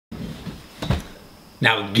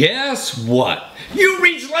Now guess what? You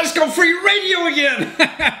reached Lesko Free Radio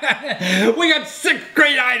again! We got 6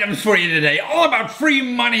 great items for you today, all about free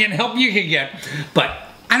money and help you can get. But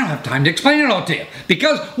I don't have time to explain it all to you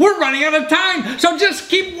because we're running out of time. So just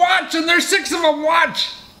keep watching. There's 6 of them.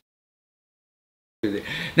 Watch.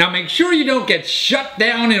 Now make sure you don't get shut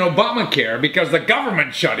down in Obamacare because the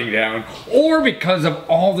government's shutting down, or because of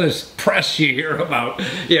all this press you hear about,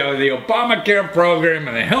 the Obamacare program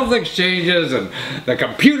and the health exchanges and the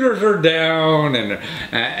computers are down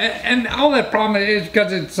and all that problem is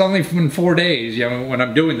because it's only been 4 days. When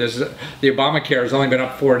I'm doing this, the Obamacare has only been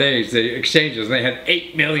up 4 days. The exchanges, they had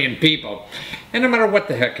 8 million people. And no matter what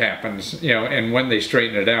the heck happens, and when they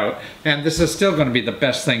straighten it out, and this is still going to be the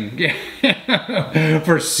best thing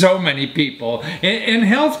for so many people in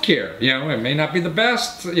healthcare. It may not be the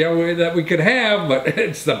best, that we could have, but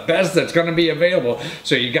it's the best that's going to be available.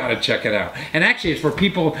 So you got to check it out. And actually, it's for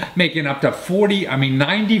people making up to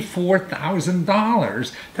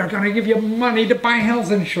 $94,000. They're going to give you money to buy health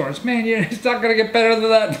insurance. Man, it's not going to get better than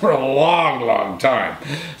that for a long, long time.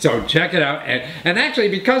 So check it out. And actually,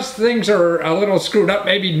 because things are a little screwed up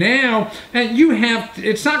maybe now, and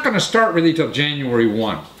it's not going to start really till January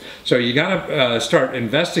 1. So you got to start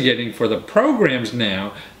investigating for the programs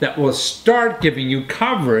now that will start giving you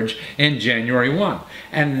coverage in January 1.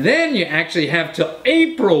 And then you actually have till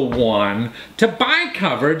April 1 to buy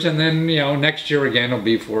coverage, and then next year again will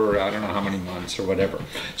be for I don't know how many months or whatever.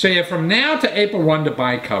 So you have from now to April 1 to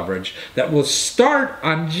buy coverage that will start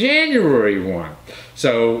on January 1.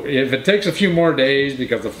 So if it takes a few more days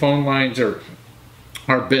because the phone lines are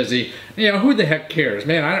busy, who the heck cares,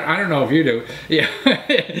 man? I don't know if you do.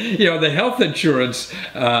 The health insurance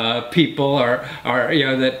people are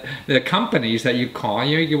that the companies that you call,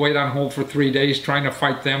 you wait on hold for 3 days trying to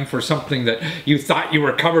fight them for something that you thought you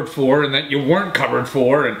were covered for and that you weren't covered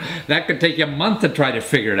for, and that could take you a month to try to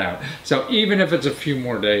figure it out. So even if it's a few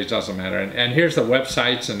more days, doesn't matter. And here's the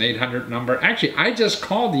websites and 800 number. Actually, I just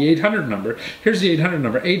called the 800 number. Here's the 800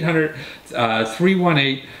 number: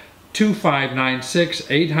 800-318 2596,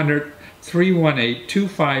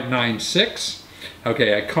 800-318-2596.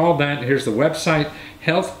 Okay, I called that. Here's the website,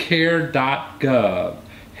 healthcare.gov.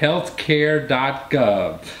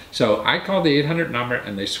 Healthcare.gov. So I called the 800 number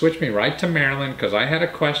and they switched me right to Maryland because I had a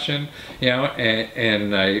question, and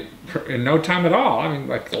in no time at all,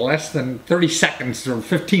 like less than 30 seconds or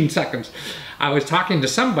 15 seconds, I was talking to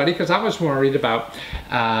somebody because I was worried about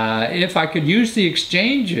if I could use the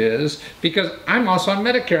exchanges because I'm also on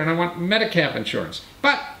Medicare and I want Medicare insurance.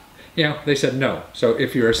 But they said no. So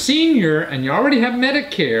if you're a senior and you already have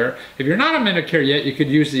Medicare, if you're not on Medicare yet, you could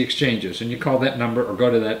use the exchanges, and you call that number or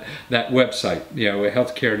go to that website,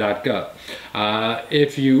 healthcare.gov.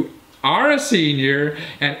 If you are a senior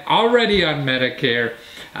and already on Medicare,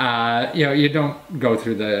 you don't go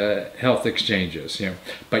through the health exchanges,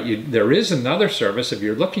 but there is another service if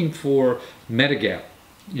you're looking for Medigap.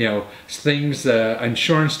 Things,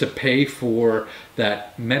 insurance to pay for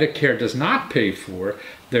that Medicare does not pay for.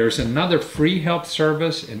 There's another free health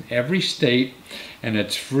service in every state, and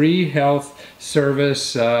it's free health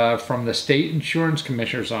service from the State Insurance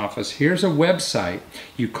Commissioner's office. Here's a website.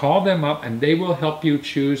 You call them up and they will help you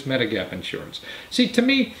choose Medigap insurance. See, to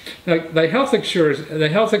me, the health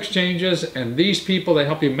exchanges and these people that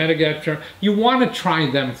help you Medigap insurance, you want to try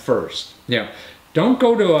them first. Don't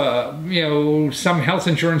go to some health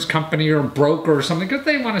insurance company or a broker or something because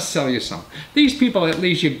they want to sell you something. These people, at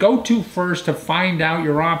least, you go to first to find out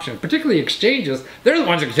your options. Particularly exchanges, they're the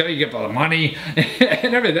ones that can tell you get the money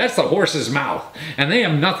and everything. That's the horse's mouth, and they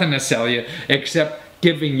have nothing to sell you except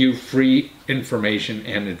giving you free information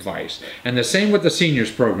and advice. And the same with the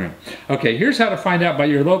seniors program. Okay, here's how to find out about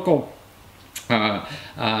your local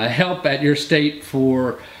help at your state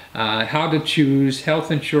for how to choose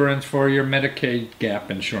health insurance for your Medicaid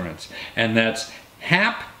gap insurance. And that's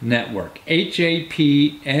HAP Network,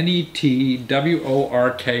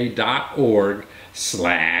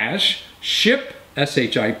 HAPNetwork.org/ship, SHIP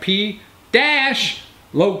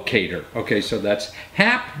 -locator. Okay, so that's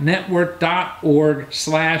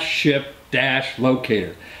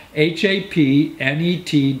hapnetwork.org/ship-locator.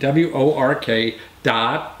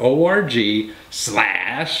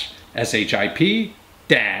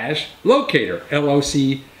 HAPNetwork.org/SHIP -locator, LOCATOR.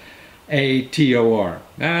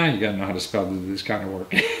 You gotta know how to spell this kind of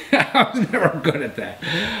work. I was never good at that.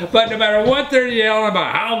 But no matter what they're yelling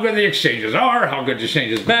about how good the exchanges are, how good the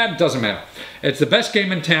exchange is bad, doesn't matter. It's the best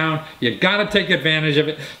game in town. You gotta take advantage of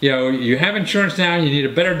it. You have insurance now, you need a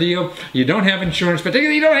better deal. You don't have insurance,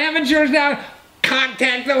 particularly you don't have insurance now,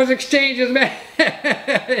 contact those exchanges, man.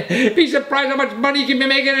 Be surprised how much money you can be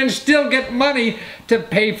making and still get money to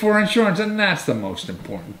pay for insurance. And that's the most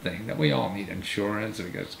important thing, that we all need insurance,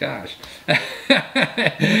 because, gosh,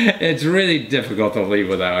 it's really difficult to leave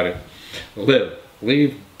without it.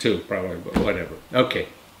 Leave too, probably, but whatever. Okay,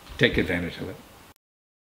 take advantage of it.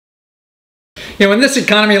 You know, in this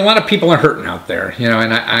economy, a lot of people are hurting out there, you know,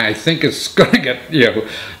 and I think it's going to get, you know,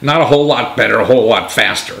 not a whole lot better, a whole lot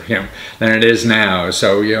faster, you know, than it is now.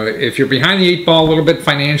 So, you know, if you're behind the 8 ball a little bit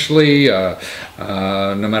financially, no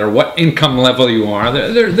matter what income level you are,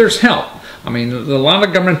 there's help. I mean, a lot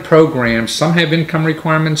of government programs, some have income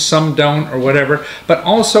requirements, some don't, or whatever, but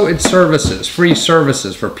also it's services, free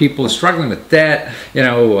services for people struggling with debt, you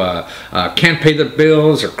know, can't pay their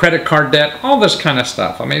bills, or credit card debt, all this kind of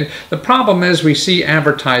stuff. I mean, the problem is we see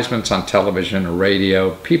advertisements on television or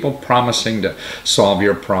radio, people promising to solve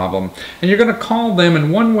your problem, and you're going to call them,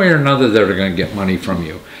 and one way or another they're going to get money from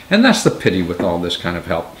you. And that's the pity with all this kind of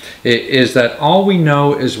help, is that all we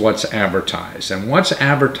know is what's advertised. And what's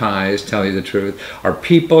advertised, tell you the truth, are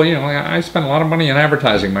people, you know, I spent a lot of money in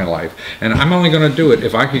advertising my life, and I'm only going to do it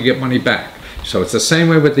if I could get money back. So it's the same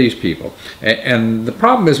way with these people. And the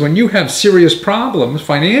problem is, when you have serious problems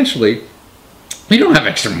financially, you don't have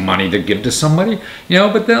extra money to give to somebody, you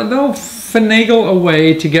know, but they'll finagle a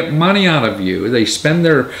way to get money out of you. They spend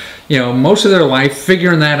their, you know, most of their life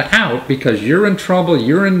figuring that out, because you're in trouble,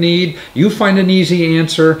 you're in need, you find an easy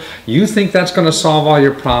answer, you think that's going to solve all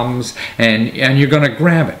your problems, and you're going to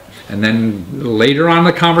grab it. And then later on in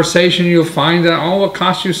the conversation, you'll find that, oh, it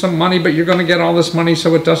cost you some money, but you're going to get all this money,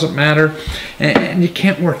 so it doesn't matter. And you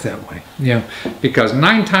can't work that way, you know, because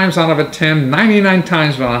 9 times out of 10, 99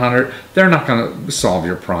 times out of 100, they're not going to solve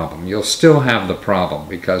your problem. You'll still have the problem,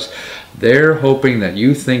 because they're hoping that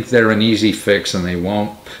you think they're an easy fix, and they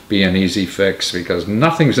won't be an easy fix, because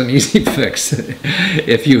nothing's an easy fix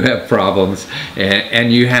if you have problems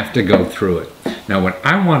and you have to go through it. Now, what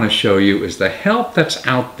I want to show you is the help that's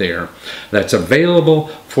out there that's available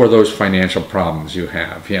for those financial problems you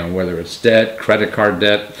have, you know, whether it's debt, credit card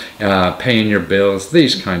debt, paying your bills,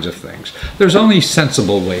 these kinds of things. There's only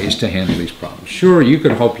sensible ways to handle these problems. Sure, you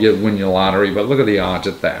could hope you win your lottery, but look at the odds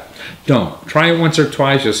at that. Don't. Try it once or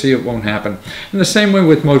twice, you'll see it won't happen. And the same way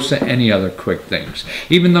with most any other quick things.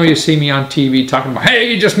 Even though you see me on TV talking about,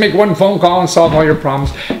 hey, just make one phone call and solve all your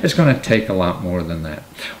problems, it's going to take a lot more than that.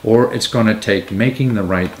 Or it's going to take making the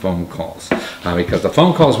right phone calls. Because the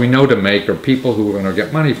phone calls we know to make are people who are going to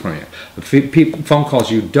get money from you. The phone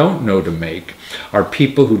calls you don't know to make are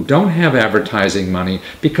people who don't have advertising money,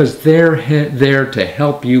 because they're there to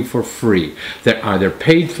help you for free. They're either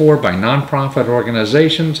paid for by nonprofit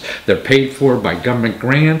organizations, they're paid for by government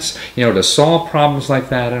grants, you know, to solve problems like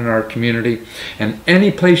that in our community. And any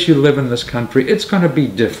place you live in this country, it's going to be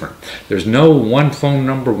different. There's no one phone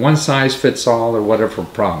number, one size fits all, or whatever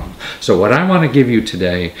problem. So what I want to give you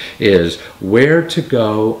today is where to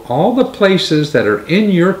go, all the places that are in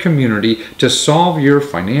your community to solve your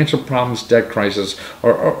financial problems, debt crisis,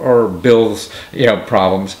 or bills, you know,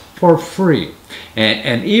 problems for free.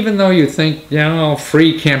 And even though you think, you know,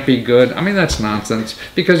 free can't be good, I mean, that's nonsense,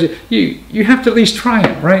 because you have to at least try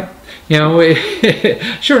it, right? You know,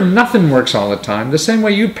 sure, nothing works all the time. The same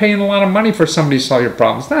way you paying a lot of money for somebody to solve your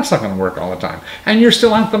problems, that's not going to work all the time. And you're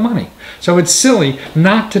still out the money. So it's silly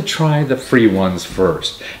not to try the free ones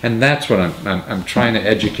first. And that's what I'm trying to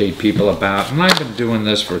educate people about. And I've been doing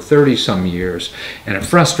this for 30-some years. And it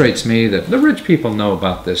frustrates me that the rich people know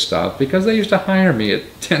about this stuff, because they used to hire me at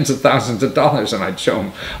tens of thousands of dollars, and I'd show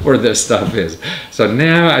them where this stuff is. So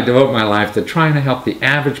now I devote my life to trying to help the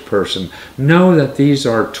average person know that these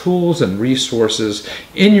are tools and resources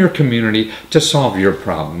in your community to solve your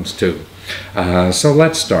problems too. So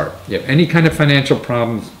let's start. You have any kind of financial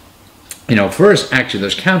problems, you know, first, actually,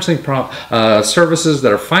 there's counseling services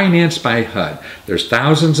that are financed by HUD. There's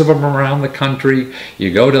thousands of them around the country.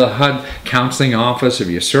 You go to the HUD counseling office. If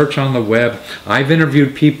you search on the web, I've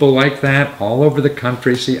interviewed people like that all over the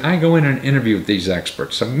country. See, I go in and interview with these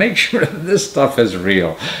experts. So make sure that this stuff is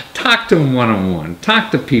real. Talk to them one-on-one.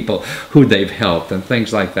 Talk to people who they've helped and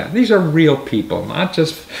things like that. These are real people, not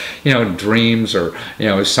just, you know, dreams, or, you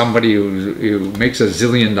know, somebody who makes $1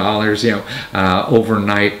 zillion, you know,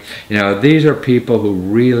 overnight. You know, these are people who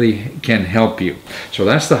really can help you. So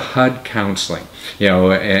that's the HUD counseling, you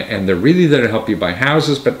know, and they're really there to help you buy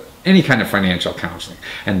houses, but any kind of financial counseling.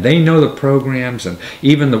 And they know the programs, and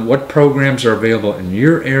even what programs are available in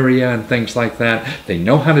your area and things like that. They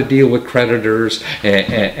know how to deal with creditors,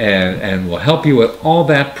 and will help you with all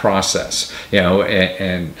that process, you know,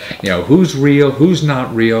 and you know, who's real, who's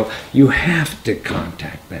not real. You have to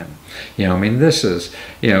contact them. You know, I mean, this is,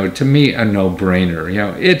 you know, to me, a no-brainer. You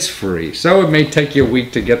know, it's free. So it may take you a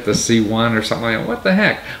week to get the C1 or something like that. What the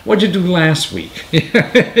heck? What'd you do last week?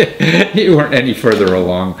 You weren't any further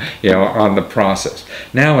along, you know, on the process.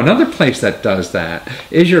 Now, another place that does that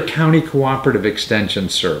is your County Cooperative Extension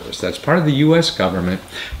Service. That's part of the U.S. government,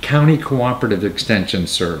 County Cooperative Extension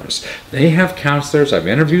Service. They have counselors. I've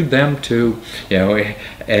interviewed them too, you know,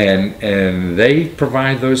 and they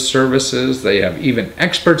provide those services. They have even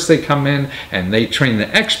experts. They come in and they train the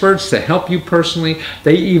experts to help you personally.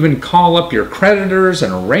 They even call up your creditors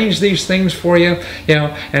and arrange these things for you, you know,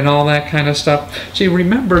 and all that kind of stuff. See,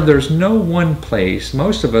 remember, there's no one place.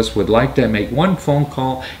 Most of us would like to make one phone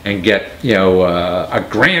call and get, you know, a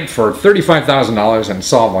grant for $35,000 and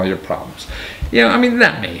solve all your problems. You know, I mean,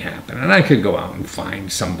 that may happen, and I could go out and find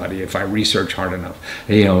somebody if I research hard enough,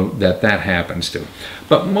 you know, that happens to.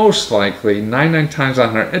 But most likely, 99 times out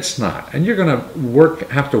of 100, it's not. And you're going to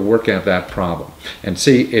have to work at that problem. And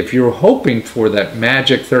see, if you're hoping for that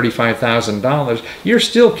magic $35,000, you're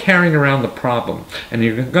still carrying around the problem. And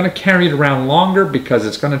you're going to carry it around longer because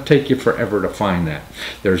it's going to take you forever to find that.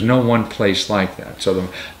 There's no one place like that. So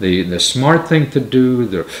the smart thing to do,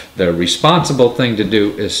 the responsible thing to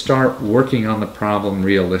do is start working on the problem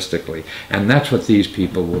realistically. And that's what these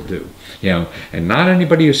people will do. You know, and not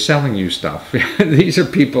anybody who's selling you stuff. These are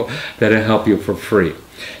people that help you for free.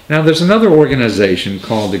 Now, there's another organization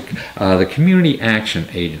called the Community Action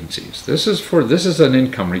Agencies. This is an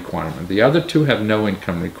income requirement. The other two have no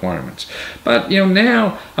income requirements. But you know,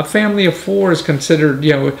 now a family of four is considered,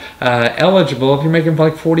 you know, eligible if you're making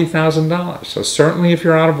like $40,000. So certainly, if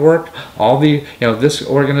you're out of work, this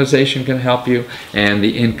organization can help you, and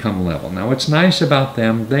the income level. Now, what's nice about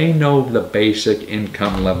them, they know the basic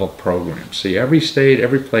income level programs. See, every state,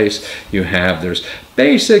 every place there's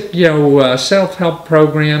basic, you know, self-help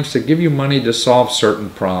programs to give you money to solve certain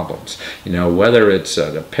problems. You know, whether it's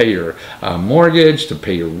to pay your mortgage, to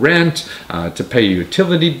pay your rent, to pay your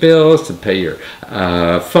utility bills, to pay your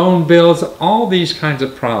phone bills, all these kinds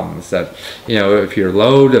of problems that, you know, if you're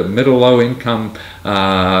low to middle low income,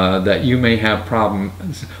 that you may have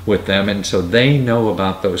problems with them, and so they know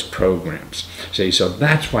about those programs. See, so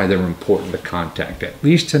that's why they're important to contact, at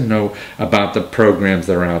least to know about the programs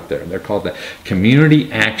that are out there. They're called the Community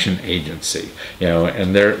Action Agency, you know,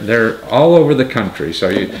 and they're all over the country, so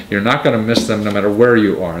you're not going to miss them no matter where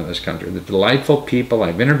you are in this country. They're delightful people.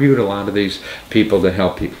 I've interviewed a lot of these people to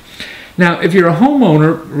help you. Now, if you're a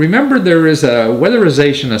homeowner, remember there is a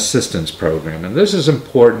weatherization assistance program, and this is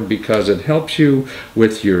important because it helps you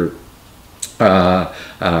with your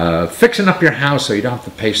fixing up your house so you don't have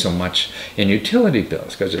to pay so much in utility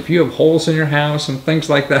bills. Because if you have holes in your house and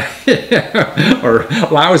things like that, or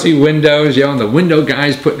lousy windows, you know, and the window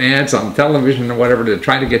guys putting ads on television or whatever to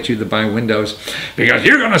try to get you to buy windows because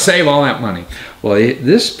you're going to save all that money. Well,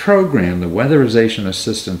 this program, the Weatherization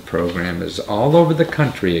Assistance Program, is all over the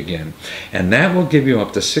country again, and that will give you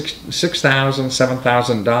up to $6,000,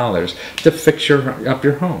 $7,000 to fix up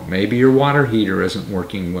your home. Maybe your water heater isn't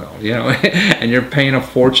working well, you know, and you're paying a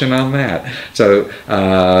fortune on that. So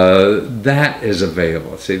that is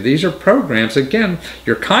available. See, these are programs. Again,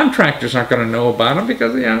 your contractors aren't going to know about them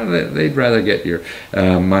because, you know, they'd rather get your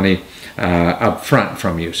money up front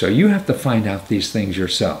from you. So you have to find out these things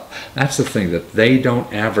yourself. That's the thing that they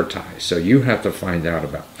don't advertise, so you have to find out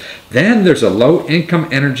about. Then there's a low income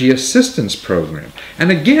energy assistance program. And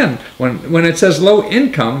again, when it says low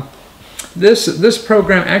income, this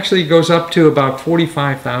program actually goes up to about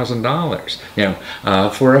 $45,000, you know,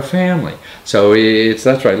 for a family. So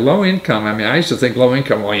that's right, low income. I mean, I used to think low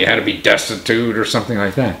income, well, you had to be destitute or something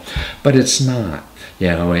like that, but it's not. You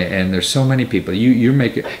know, and there's so many people.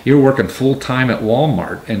 You're working full time at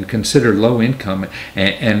Walmart and considered low income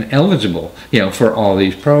and eligible, you know, for all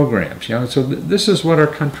these programs. You know, so this is what our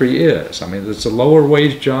country is. I mean, it's a lower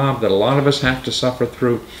wage job that a lot of us have to suffer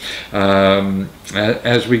through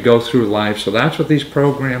as we go through life. So that's what these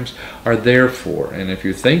programs are there for. And if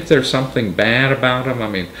you think there's something bad about them, I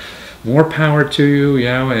mean, more power to you. You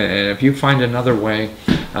know, and if you find another way,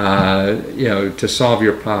 you know, to solve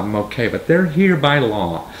your problem, okay, but they're here by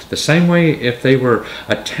law. The same way if they were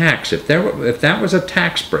a tax, if that was a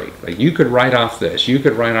tax break, like you could write off this, you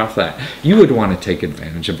could write off that, you would want to take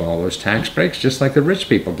advantage of all those tax breaks, just like the rich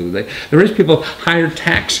people do. The rich people hire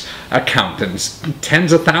tax accountants,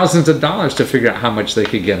 tens of thousands of dollars to figure out how much they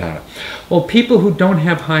could get out of it. Well, people who don't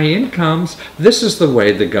have high incomes, this is the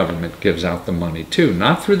way the government gives out the money too,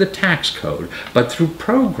 not through the tax code, but through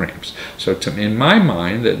programs. So in my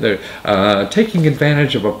mind, mean, they're taking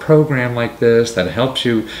advantage of a program like this that helps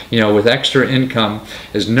you, with extra income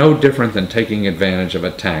is no different than taking advantage of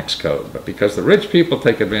a tax code. But because the rich people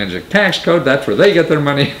take advantage of tax code, that's where they get their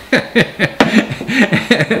money.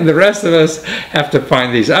 And the rest of us have to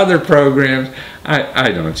find these other programs. I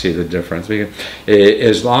don't see the difference.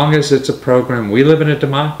 As long as it's a program, we live in a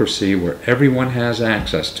democracy where everyone has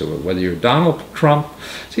access to it. Whether you're Donald Trump,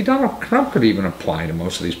 see, Donald Trump could even apply to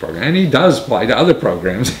most of these programs, and he does apply to other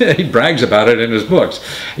programs. He brags about it in his books.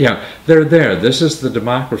 They're there. This is the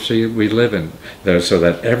democracy we live in, so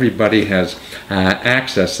that everybody has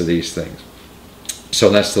access to these things. So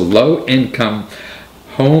that's the low-income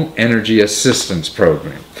Home Energy Assistance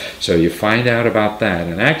Program. So you find out about that.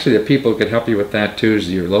 And actually the people who could help you with that too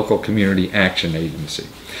is your local community action agency.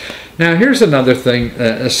 Now here's another thing,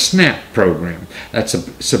 a SNAP program. That's a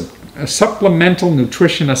Supplemental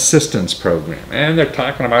Nutrition Assistance Program. And they're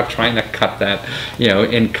talking about trying to cut that,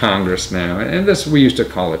 in Congress now. And this, we used to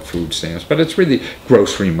call it food stamps, but it's really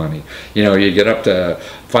grocery money. You get up to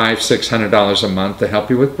 $500–600 a month to help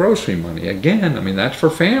you with grocery money. Again, I mean, that's for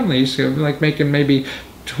families like making maybe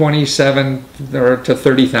 $27,000 to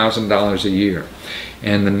 $30,000 a year.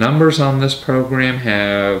 And the numbers on this program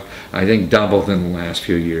have, I think, doubled in the last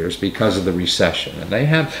few years because of the recession. And they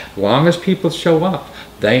have, as long as people show up,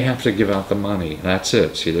 they have to give out the money. That's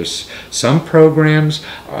it. See, there's some programs,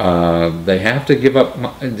 they have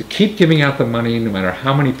to keep giving out the money no matter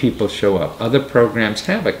how many people show up. Other programs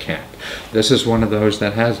have a cap. This is one of those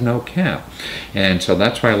that has no cap. And so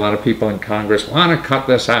that's why a lot of people in Congress want to cut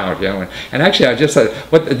this out. And actually, I just said,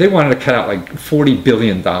 they wanted to cut out like $40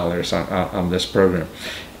 billion on this program.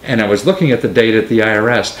 And I was looking at the data at the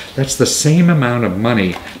IRS. That's the same amount of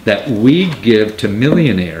money that we give to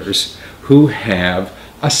millionaires who have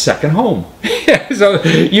a second home. So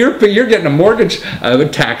you're getting a mortgage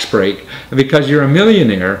tax break because you're a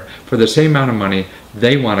millionaire. For the same amount of money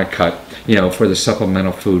they want to cut, for the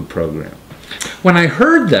supplemental food program. When I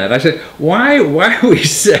heard that, I said, why are we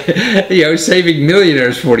saving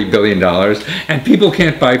millionaires $40 billion and people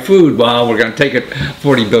can't buy food? Well, we're going to take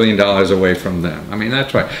 $40 billion away from them. I mean,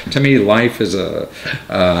 that's why, to me, life is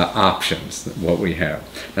options, what we have.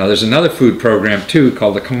 Now, there's another food program, too,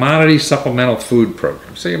 called the Commodity Supplemental Food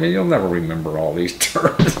Program. See, I mean, you'll never remember all these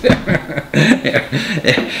terms.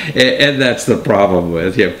 And that's the problem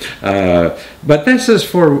with you. But this is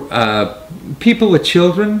for people with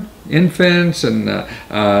children, infants and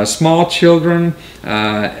small children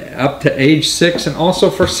up to age 6, and also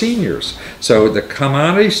for seniors. So the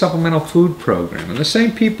Commodity Supplemental Food Program, and the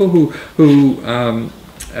same people who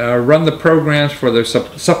run the programs for the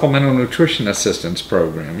Supplemental Nutrition Assistance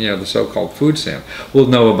Program, the so-called food stamp, will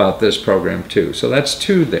know about this program too. So that's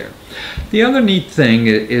 2 there. The other neat thing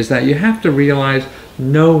is that you have to realize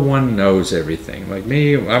no one knows everything. Like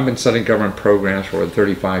me, I've been studying government programs for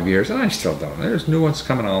 35 years, and I still don't. There's new ones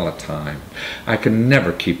coming all the time. I can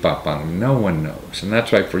never keep up on them. No one knows. And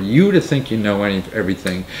that's why for you to think you know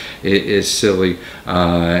everything is silly.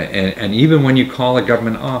 And even when you call a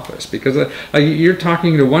government office, because you're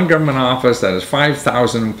talking to one government office that has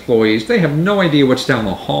 5,000 employees, they have no idea what's down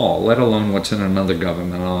the hall, let alone what's in another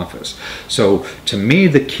government office. So to me,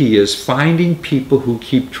 the key is finding people who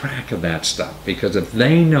keep track of that stuff, because if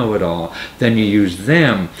they know it all, then you use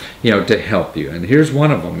them, to help you. And here's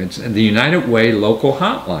one of them. It's the United Way local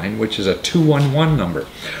hotline, which is a 211 number.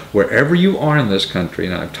 Wherever you are in this country,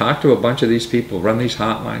 and I've talked to a bunch of these people who run these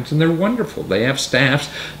hotlines, and they're wonderful. They have staffs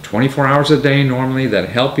 24 hours a day normally that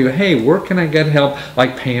help you. Hey, where can I get help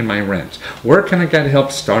like paying my rent? Where can I get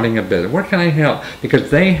help starting a business? Where can I help?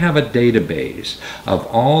 Because they have a database of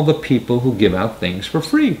all the people who give out things for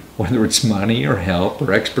free, whether it's money or help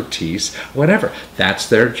or expertise, whatever. That's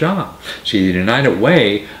their job. See, the United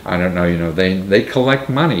Way, I don't know, they collect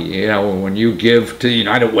money. When you give to the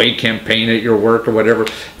United Way campaign at your work or whatever,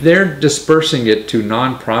 they're dispersing it to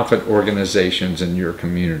nonprofit organizations in your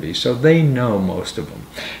community. So they know most of them.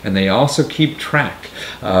 And they also keep track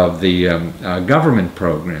of the government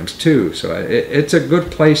programs too. So it's a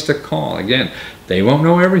good place to call. Again, they won't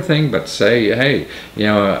know everything, but say, hey,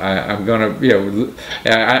 I'm going to,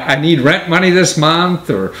 I need rent money this month,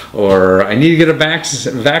 or I need to get a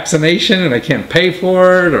vaccination and I can't pay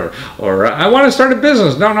for it, or I want to start a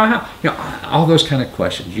business, don't know how. All those kind of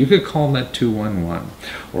questions. You could call that 211,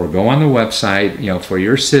 or go on the website, for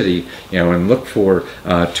your city, and look for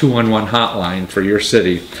 211 hotline for your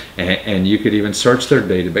city, and you could even search their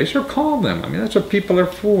database or call them. I mean, that's what people are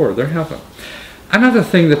for. They're helping. Another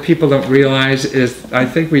thing that people don't realize is, I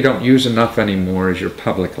think we don't use enough anymore, is your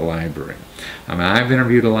public library. I mean, I've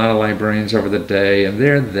interviewed a lot of librarians over the day, and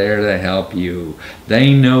they're there to help you.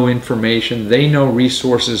 They know information. They know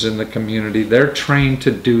resources in the community. They're trained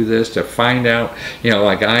to do this, to find out,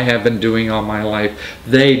 like I have been doing all my life.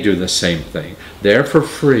 They do the same thing. They're for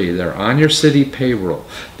free. They're on your city payroll.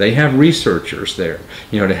 They have researchers there,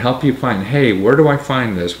 to help you find, hey, where do I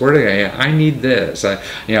find this? I need this. I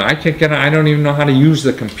don't even know how to use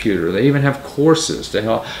the computer. They even have courses to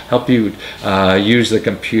help you use the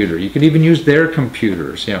computer. You can even use their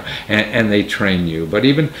computers, and they train you. But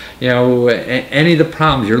even, any of the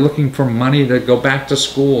problems, you're looking for money to go back to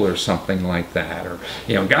school or something like that, or,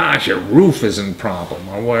 gosh, your roof is in problem,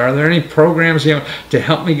 or are there any programs, to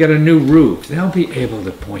help me get a new roof? They'll be able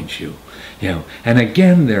to point you, and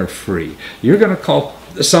again, they're free. You're going to call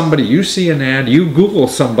somebody, you see an ad, you Google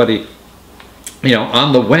somebody,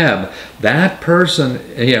 on the web, that person,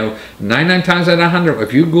 99 times out of 100,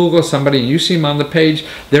 if you Google somebody and you see them on the page,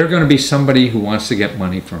 they're going to be somebody who wants to get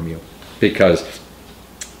money from you, because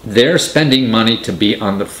they're spending money to be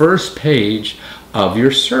on the first page of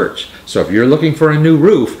your search. So if you're looking for a new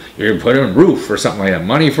roof, you're going to put in roof or something like that,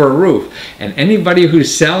 money for a roof. And anybody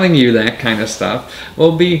who's selling you that kind of stuff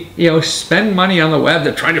will be, spend money on the web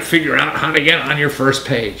to try to figure out how to get on your first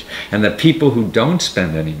page. And the people who don't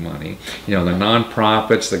spend any money, the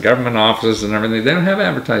nonprofits, the government offices and everything, they don't have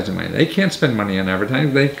advertising money. They can't spend money on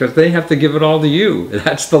advertising because they have to give it all to you.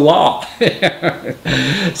 That's the law.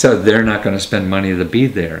 So they're not going to spend money to be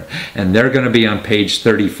there. And they're going to be on page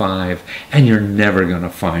 35, and you're never going to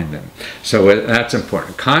find them. So that's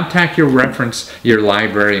important. Contact your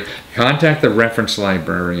library, contact the reference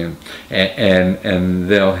librarian, and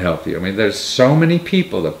they'll help you. I mean, there's so many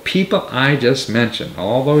people, the people I just mentioned,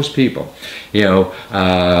 all those people,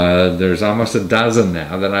 there's almost a dozen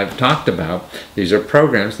now that I've talked about. These are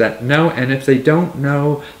programs that know, and if they don't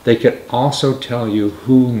know, they could also tell you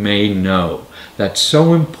who may know. That's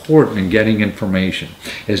so important in getting information,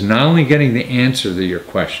 is not only getting the answer to your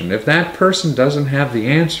question. If that person doesn't have the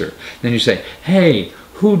answer, then you say, hey,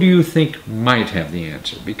 who do you think might have the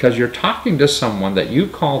answer? Because you're talking to someone that you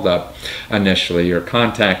called up initially or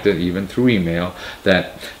contacted even through email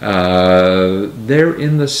that they're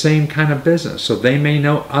in the same kind of business. So they may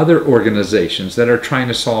know other organizations that are trying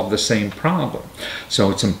to solve the same problem.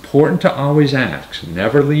 So it's important to always ask.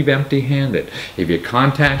 Never leave empty-handed. If you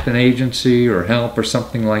contact an agency or help or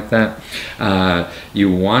something like that,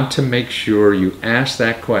 you want to make sure you ask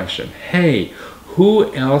that question. Hey,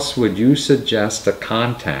 who else would you suggest to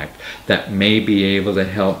contact that may be able to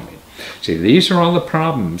help me? See, these are all the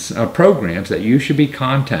programs that you should be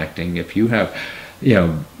contacting if you have,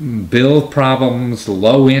 bill problems,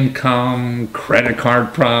 low income, credit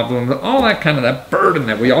card problems, all that kind of that burden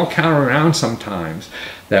that we all carry around sometimes,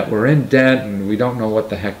 that we're in debt and we don't know what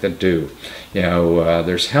the heck to do.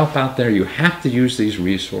 There's help out there. You have to use these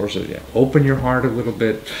resources. Open your heart a little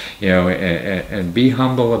bit, and be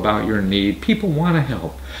humble about your need. People want to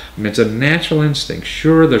help. I mean, it's a natural instinct.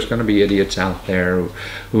 Sure, there's going to be idiots out there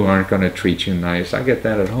who aren't going to treat you nice. I get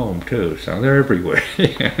that at home too, so they're everywhere.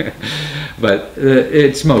 But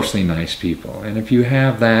it's mostly nice people. And if you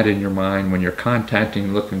have that in your mind when you're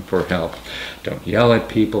contacting, looking for help, don't yell at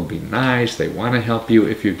people. Be nice. They want to help you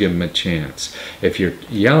if you give them a chance. If you're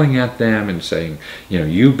yelling at them and saying,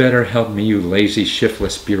 you better help me, you lazy,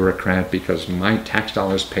 shiftless bureaucrat, because my tax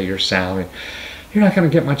dollars pay your salary, you're not going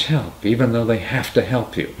to get much help, even though they have to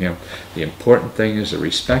help you. The important thing is to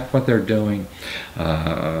respect what they're doing.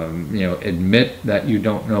 Admit that you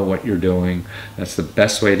don't know what you're doing. That's the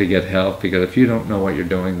best way to get help, because if you don't know what you're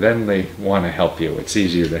doing, then they want to help you. It's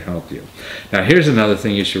easier to help you. Now, here's another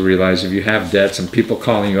thing you should realize. If you have debts and people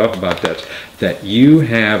calling you up about debts, that you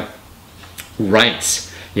have rights.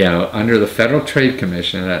 Under the Federal Trade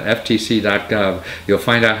Commission at ftc.gov, you'll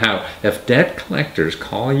find out how if debt collectors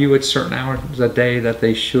call you at certain hours a day that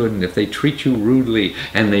they shouldn't, if they treat you rudely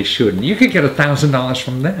and they shouldn't, you could get $1,000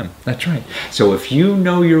 from them. That's right. So if you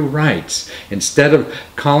know your rights, instead of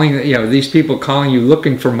calling, these people calling you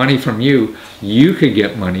looking for money from you, you could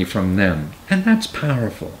get money from them. And that's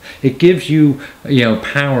powerful. It gives you,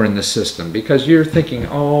 power in the system, because you're thinking,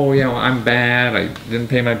 oh, I'm bad, I didn't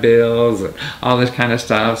pay my bills, and all this kind of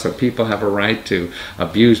stuff, so people have a right to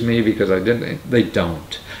abuse me because I didn't. They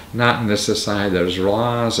don't. not in this society. There's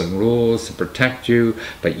laws and rules to protect you,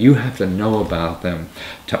 but you have to know about them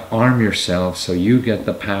to arm yourself so you get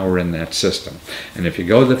the power in that system. And if you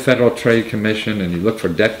go to the Federal Trade Commission and you look for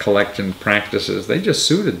debt collection practices, they just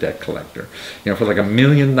sued a debt collector, for like $1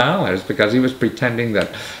 million because he was pretending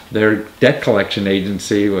that their debt collection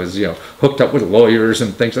agency was, hooked up with lawyers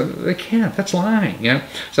and things. They can't. That's lying.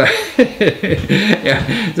 So,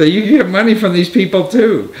 so you get money from these people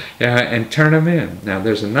too, and turn them in. Now,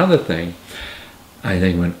 there's another thing. I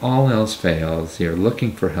think when all else fails, you're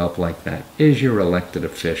looking for help like that, is your elected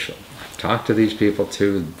official. Talk to these people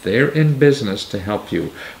too. They're in business to help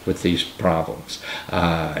you with these problems.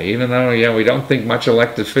 Even though, we don't think much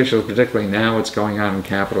elected officials, particularly now it's going on in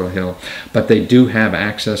Capitol Hill, but they do have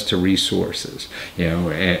access to resources,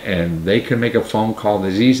 and they can make a phone call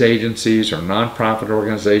to these agencies or nonprofit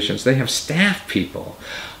organizations. They have staff people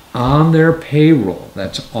on their payroll.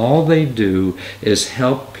 That's all they do is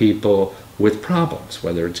help people with problems,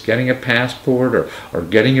 whether it's getting a passport or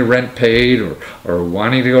getting your rent paid or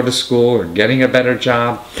wanting to go to school or getting a better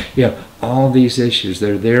job. All these issues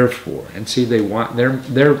they're there for. And see,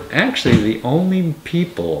 they're actually the only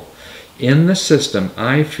people in the system,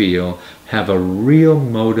 I feel, have a real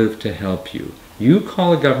motive to help you. You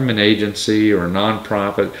call a government agency or a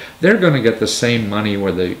nonprofit, they're going to get the same money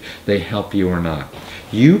whether they help you or not.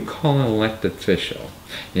 You call an elected official,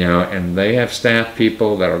 and they have staff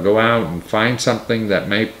people that'll go out and find something that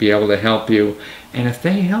might be able to help you. And if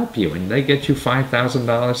they help you and they get you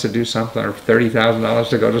 $5,000 to do something or $30,000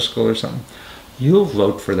 to go to school or something, you'll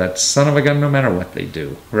vote for that son of a gun no matter what they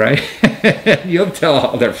do, right? You'll tell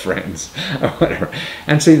all their friends or whatever.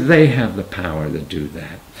 And see, they have the power to do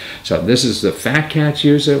that. So this is the fat cats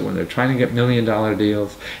use it when they're trying to get $1 million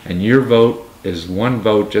deals, and your vote is one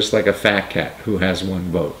vote, just like a fat cat who has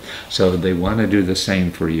one vote. So they want to do the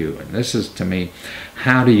same for you. And this is, to me,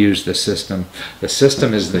 how to use the system. The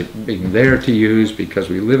system is being there to use because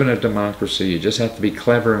we live in a democracy. You just have to be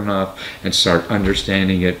clever enough and start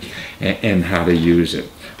understanding it and how to use it.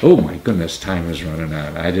 Oh my goodness, time is running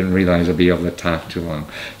out. I didn't realize I'd be able to talk too long.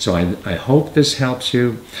 So I hope this helps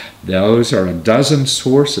you. Those are a dozen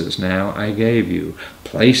sources now I gave you.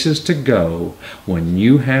 Places to go when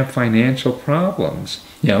you have financial problems,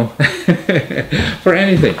 for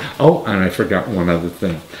anything. Oh, and I forgot one other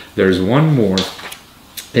thing. There's one more,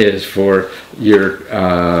 is for your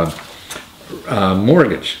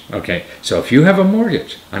mortgage. Okay, so if you have a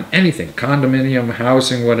mortgage on anything, condominium,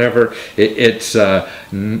 housing, whatever, it's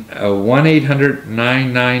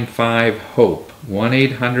 1-800-995-HOPE.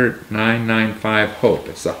 1-800-995-HOPE.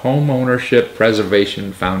 It's the Home Ownership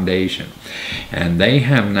Preservation Foundation. And they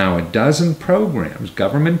have now a dozen programs,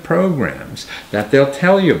 government programs, that they'll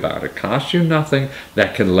tell you about. It costs you nothing,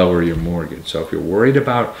 that can lower your mortgage. So if you're worried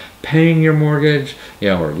about paying your mortgage,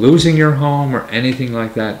 or losing your home or anything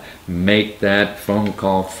like that, make that phone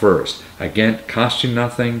call first. Again, it costs you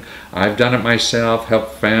nothing. I've done it myself,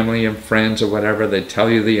 help family and friends or whatever. They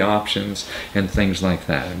tell you the options and things like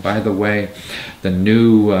that. And by the way, the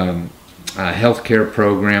new healthcare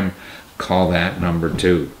program, call that number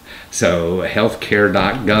too. So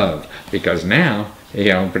healthcare.gov, because now,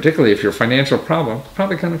 particularly if your financial problem, it's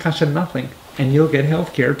probably going to cost you nothing, and you'll get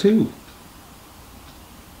healthcare too.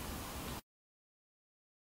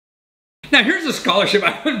 Now here's a scholarship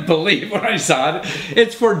I couldn't believe when I saw it.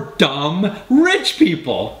 It's for dumb rich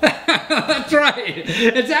people. That's right.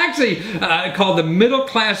 It's actually called the Middle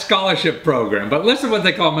Class Scholarship Program. But listen to what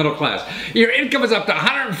they call middle class. Your income is up to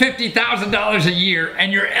 $150,000 a year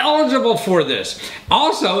and you're eligible for this.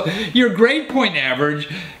 Also, your grade point average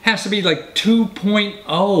has to be like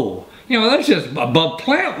 2.0. That's just above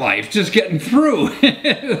plant life, just getting through.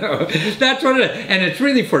 That's what it is. And it's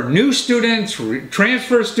really for new students,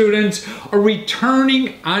 transfer students, or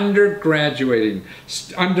returning undergraduate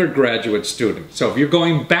students. So if you're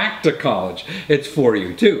going back to college, it's for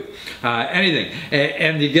you too. Anything.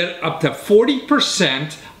 And you get up to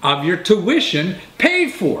 40% of your tuition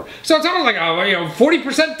paid for. So it's almost like a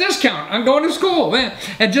 40% discount on going to school, man.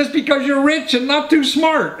 And just because you're rich and not too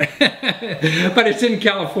smart. But it's in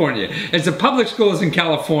California. It's the public schools in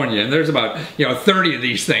California, and there's about 30 of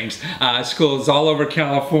these things, schools all over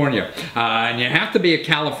California. And you have to be a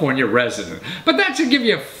California resident. But that should give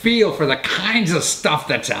you a feel for the kinds of stuff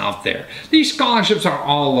that's out there. These scholarships are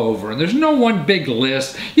all over, and there's no one big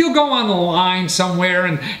list. You'll go online somewhere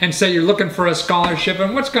and say you're looking for a scholarship,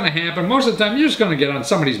 and what's going to happen? Most of the time, you're just going to get on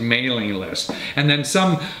somebody's mailing list. And then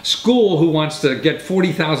some school who wants to get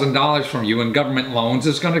 $40,000 from you in government loans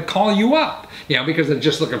is going to call you up. you know, because they're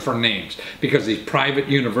just looking for names. Because these private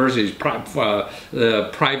universities,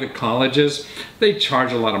 private colleges, they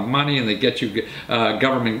charge a lot of money, and they get you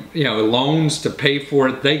government, you know, loans to pay for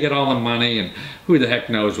it. They get all the money, and who the heck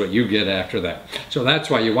knows what you get after that. So that's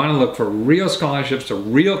why you want to look for real scholarships to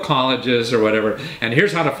real colleges or whatever. And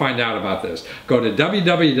here's how to find out about this. Go to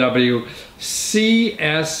www.csac.ca,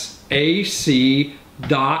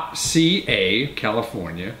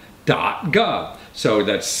 California.gov. So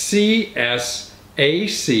that's csac.ca.gov.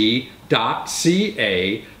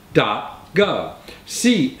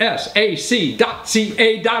 csac.ca.gov.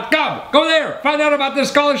 Go there, find out about this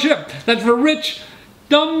scholarship. That's for rich,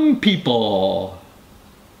 dumb people.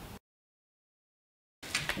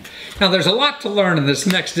 Now, there's a lot to learn in this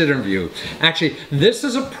next interview. Actually, this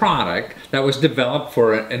is a product that was developed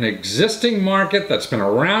for an existing market that's been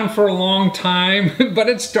around for a long time, but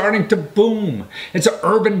it's starting to boom. It's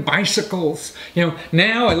urban bicycles. You know,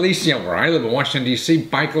 now, at least, you know, where I live in Washington, D.C.,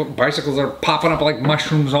 bicycles are popping up like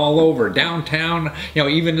mushrooms all over. Downtown, you know,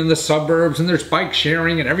 even in the suburbs, and there's bike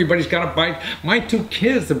sharing, and everybody's got a bike. My two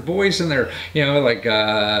kids, the boys in their, you know, like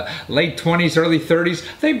late 20s, early 30s,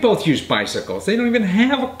 they both use bicycles. They don't even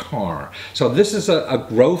have a car. So this is a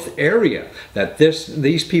growth area that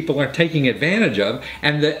these people are taking advantage of,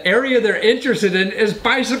 and the area they're interested in is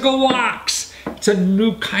bicycle locks. It's a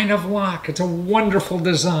new kind of lock. It's a wonderful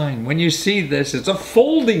design. When you see this, it's a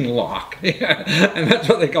folding lock. And that's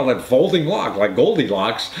what they call it, folding lock, like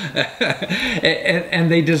Goldilocks. and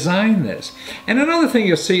they design this. And another thing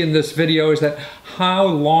you'll see in this video is that how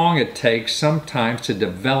long it takes sometimes to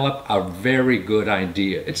develop a very good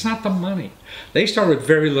idea. It's not the money. They started with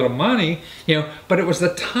very little money, you know, but it was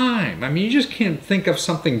the time. I mean, you just can't think of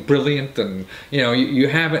something brilliant and, you know, you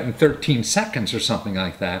have it in 13 seconds or something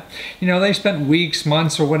like that. You know, they spent weeks,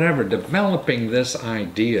 months, or whatever developing this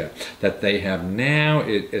idea that they have now.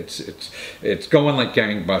 It's going like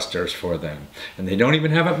gangbusters for them. And they don't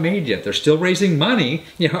even have it made yet. They're still raising money,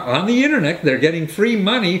 you know, on the internet. They're getting free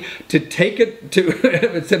money to take it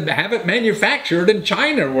to, to have it manufactured in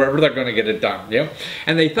China, wherever they're going to get it done, you know.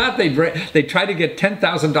 And they thought they'd try to get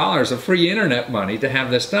 $10,000 of free internet money to have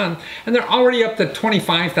this done, and they're already up to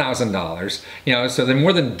 $25,000, you know, so they're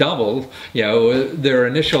more than double, you know, their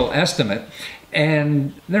initial estimate.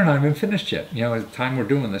 And they're not even finished yet. You know, at the time we're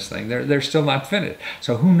doing this thing, they're still not finished.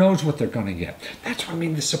 So who knows what they're going to get. That's what I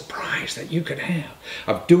mean, the surprise that you could have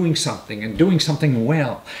of doing something and doing something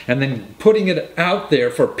well, and then putting it out there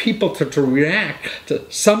for people to react to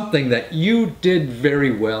something that you did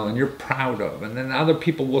very well and you're proud of. And then other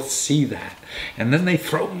people will see that. And then they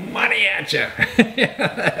throw money at you.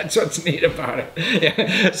 That's what's neat about it.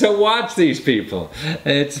 Yeah. So watch these people.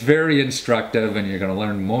 It's very instructive, and you're going to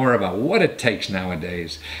learn more about what it takes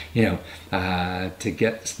nowadays, you know, to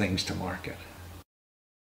get things to market.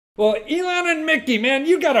 Well, Elon and Mickey, man,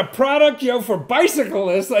 you got a product, you know, for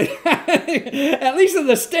bicyclists. Like, at least in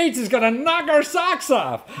the States, it's going to knock our socks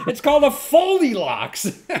off. It's called a Foldy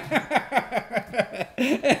Locks.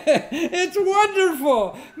 It's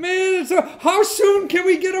wonderful. Man, how soon can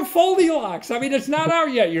we get a Foldy Locks? I mean, it's not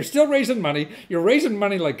out yet. You're still raising money. You're raising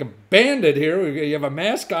money like a bandit here. You have a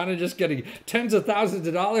mask on and just getting tens of thousands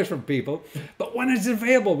of dollars from people. But when is it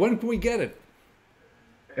available? When can we get it?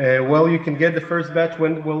 Well, you can get the first batch.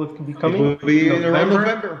 When will it be coming? It will be around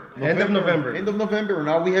November. End of November. End of November.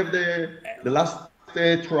 Now we have the last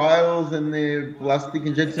trials and the plastic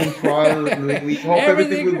injection trial. We hope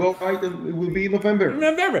everything will go right, and it will be November.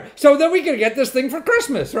 November. So then we can get this thing for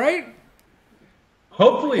Christmas, right?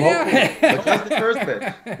 Hopefully. Yeah. But that's the first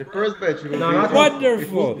batch. The first batch will be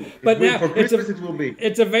wonderful. But now for Christmas it will be.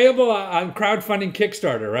 It's available on crowdfunding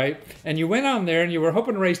Kickstarter, right? And you went on there and you were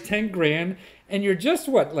hoping to raise 10 grand. And you're just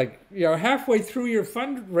what, like, you know, halfway through your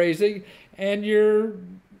fundraising, and you're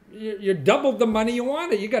doubled the money you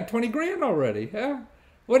wanted. You got 20 grand already. Huh?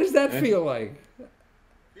 What does that feel like?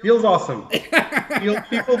 Feels awesome.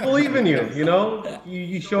 People believe in you. You know,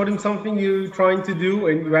 you showed them something you're trying to do,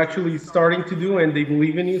 and you're actually starting to do, and they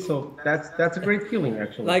believe in you. So that's a great feeling,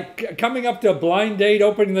 actually. Like coming up to a blind date,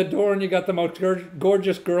 opening the door, and you got the most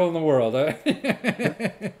gorgeous girl in the world. Huh?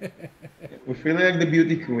 We feel like the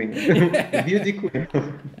beauty queen. The beauty queen.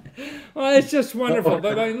 Well, it's just wonderful.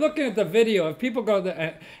 But by looking at the video, if people go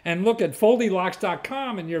and look at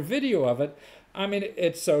foldylocks.com and your video of it, I mean,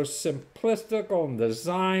 it's so simplistical, and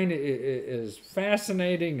design is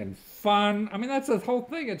fascinating and fun. I mean, that's the whole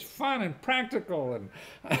thing. It's fun and practical, and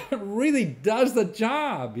it really does the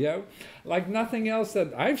job, you know, like nothing else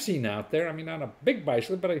that I've seen out there. I mean, not a big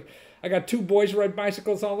bicycle, but I got two boys who ride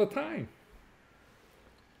bicycles all the time.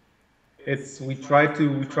 we try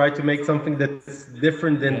to make something that's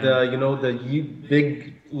different than the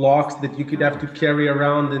big locks that you could have to carry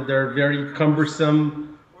around and they're very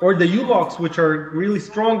cumbersome, or the U locks which are really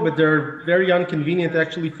strong but they're very inconvenient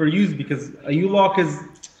actually for use, because a U lock is,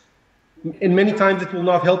 and many times it will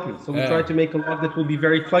not help you. So we try to make a lock that will be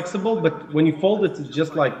very flexible, but when you fold it, it's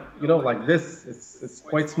just like, like this. It's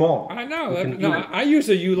quite small. I know. I use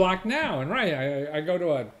a U-lock now, and I go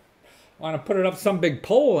to want to put it up some big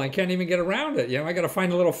pole. I can't even get around it. I got to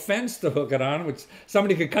find a little fence to hook it on, which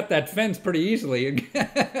somebody could cut that fence pretty easily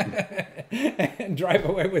and drive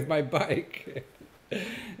away with my bike.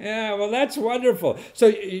 Yeah, well, that's wonderful. So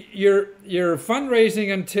you're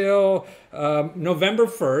fundraising until November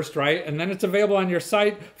 1st, right? And then it's available on your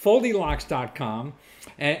site, foldylocks.com.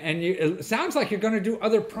 And it sounds like you're going to do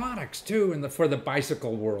other products too for the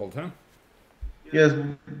bicycle world, huh? Yes,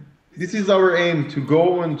 this is our aim, to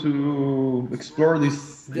go and to explore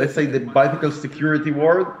this, let's say, the bicycle security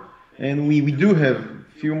world. And we do have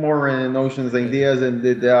a few more notions, ideas, and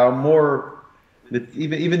there are more. That's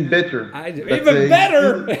even better. Even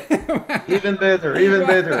better. Even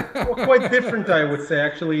better. Well, quite different, I would say.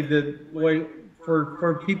 Actually, the way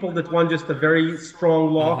for people that want just a very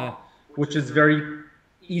strong lock, which is very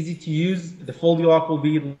easy to use, the foldy lock will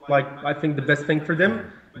be like, I think, the best thing for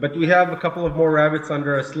them. But we have a couple of more rabbits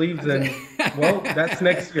under our sleeves, and well, that's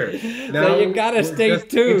next year. Now, so you gotta stay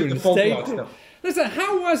tuned. Stay tuned. Stuff. Listen,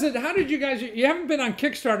 how was it? How did you guys? You haven't been on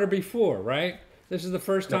Kickstarter before, right? This is the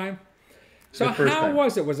first time. So how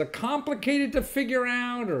was it? Was it complicated to figure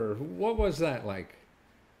out, or what was that like?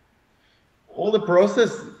 All the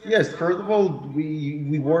process, yes. First of all,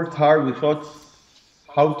 we worked hard. We thought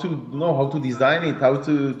how to design it, how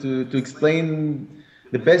to explain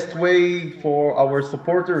the best way for our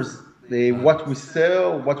supporters, what we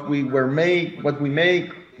sell, what we make.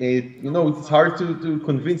 It's hard to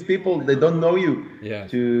convince people they don't know you. Yeah.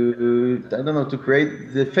 To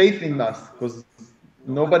create the faith in us, because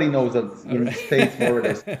nobody knows us in the States, more or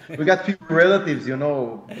less. We got few relatives,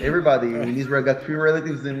 everybody in Israel got few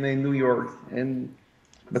relatives in New York,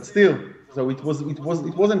 but still, so it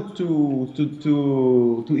wasn't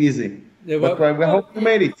too easy. Yeah, but we hope we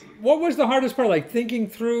made it. What was the hardest part? Like thinking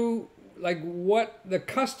through, like what the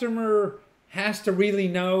customer has to really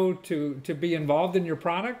know to be involved in your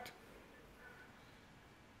product?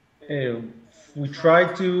 We try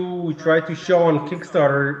to show on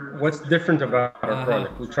Kickstarter what's different about our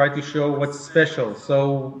product. We try to show what's special.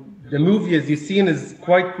 So the movie, as you've seen, is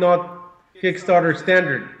quite not Kickstarter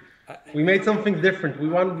standard. We made something different. We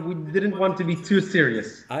didn't want to be too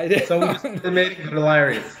serious. So we just made it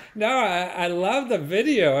hilarious. No, I love the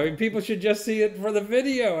video. I mean, people should just see it for the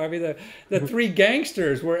video. I mean, the three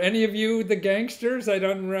gangsters. Were any of you the gangsters? I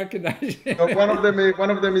don't recognize you. No, one of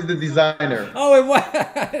them is the designer. Oh, it was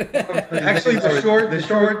actually the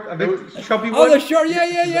short, a bit chubby one. Oh, the short.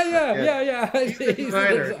 Yeah. He's the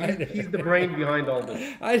designer. He's the brain behind all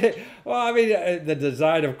this. The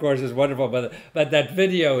design, of course, is wonderful, but that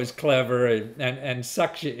video is clever and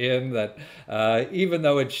sucks you in. That even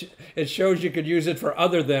though it shows you could use it for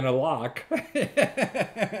other than a lock.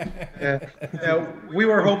 We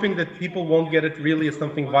were hoping that people won't get it really as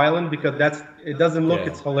something violent, because it doesn't look.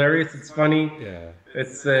 It's hilarious. It's funny. Yeah.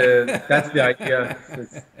 It's that's the idea.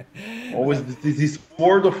 Always this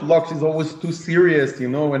word of locks is always too serious,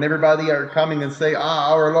 when everybody are coming and say,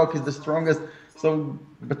 our lock is the strongest. So,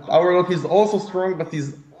 but our lock is also strong, but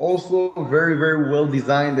is also very, very well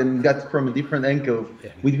designed and got from a different angle.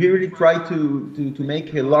 Yeah. We really try to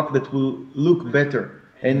make a lock that will look better.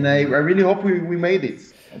 And I really hope we made it,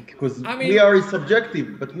 because we are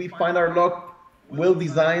subjective, but we find our lock well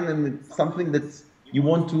designed and it's something that you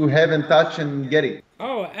want to have and touch and get it.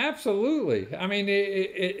 Oh, absolutely. I mean,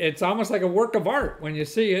 it's almost like a work of art when you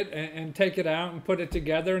see it and take it out and put it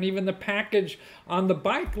together. And even the package on the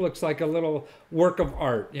bike looks like a little work of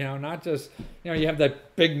art, not just, you have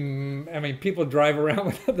that big, people drive around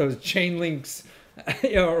with those chain links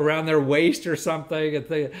around their waist or something.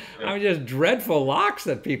 Just dreadful locks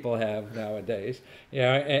that people have nowadays.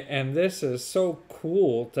 And this is so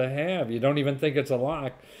cool to have. You don't even think it's a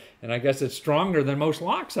lock, and I guess it's stronger than most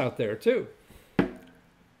locks out there too.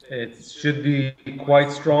 It should be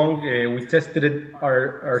quite strong. We tested it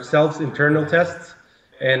ourselves, internal tests,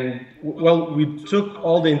 and we took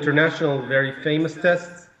all the international, very famous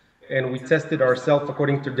tests, and we tested ourselves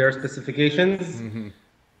according to their specifications. Mm-hmm.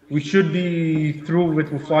 We should be through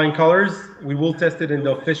with flying colors. We will test it in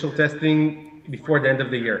the official testing before the end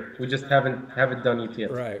of the year. We just haven't done it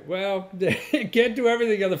yet. Right. Well, you can't do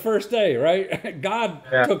everything on the first day, right? God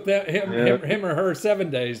took him or her 7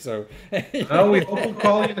 days. So. Oh, we hope we'll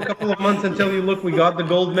call you in a couple of months and tell you, look, we got the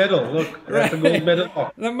gold medal. Look, that's a gold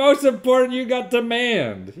medal. The most important, you got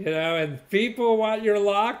demand, and people want your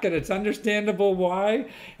lock, and it's understandable why.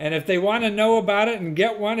 And if they want to know about it and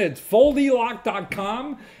get one, it's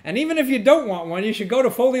foldylock.com. And even if you don't want one, you should go to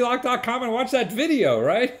foldylock.com and watch that video,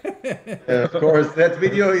 right? Of course, that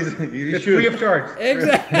video is free of charge.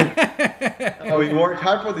 Exactly. Oh, we worked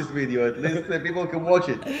hard for this video. At least people can watch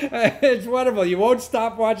it. It's wonderful. You won't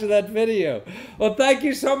stop watching that video. Well, thank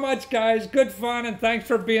you so much, guys. Good fun, and thanks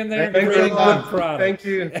for being there and Thanks creating a lot. good products. Thank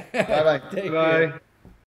you. Bye-bye. Bye.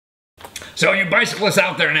 So you bicyclists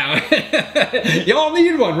out there now, you all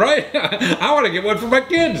need one, right? I want to get one for my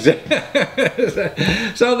kids.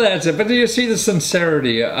 So that's it. But do you see the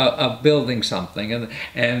sincerity of building something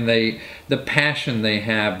and the passion they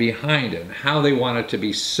have behind it, and how they want it to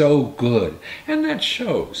be so good, and that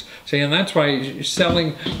shows. See, and that's why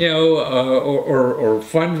selling, or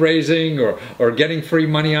fundraising or getting free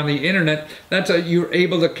money on the internet. You're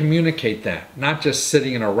able to communicate that, not just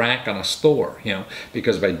sitting in a rack on a store,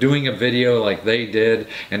 because by doing a video like they did,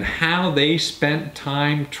 and how they spent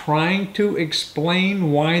time trying to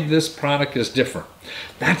explain why this product is different.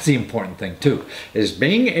 That's the important thing too, is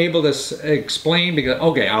being able to explain, because,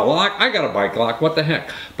 okay, I got a bike lock, what the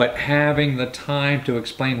heck? But having the time to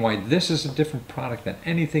explain why this is a different product than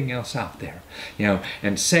anything else out there,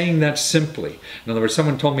 and saying that simply. In other words,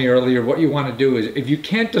 someone told me earlier, what you want to do is, if you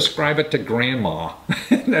can't describe it to grandma,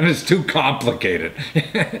 then it's too complicated.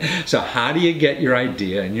 So how do you get your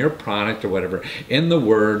idea and your product or whatever in the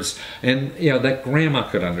words, and that grandma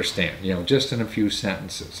could understand, just in a few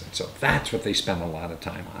sentences. And so that's what they spend a lot of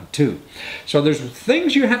time on too. So there's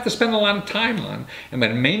things you have to spend a lot of time on, and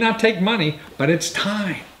it may not take money, but it's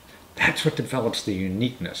time. That's what develops the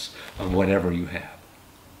uniqueness of whatever you have.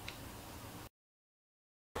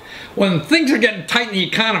 When things are getting tight in the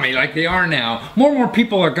economy like they are now, more and more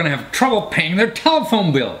people are going to have trouble paying their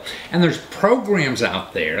telephone bill. And there's programs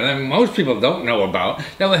out there that most people don't know about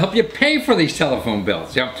that will help you pay for these telephone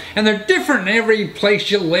bills. And they're different in every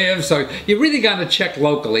place you live, so you really got to check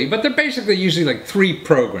locally. But they're basically usually like 3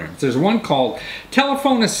 programs. There's one called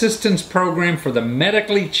Telephone Assistance Program for the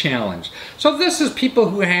Medically Challenged. So this is people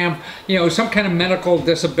who have, some kind of medical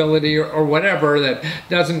disability or whatever that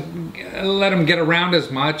doesn't let them get around as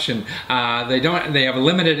much, and they have a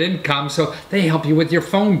limited income, so they help you with your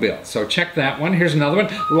phone bill. So check that one. Here's another one,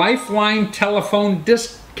 Lifeline Telephone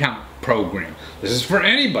Discount Program. This is for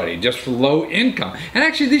anybody, just for low income. And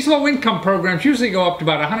actually these low income programs usually go up to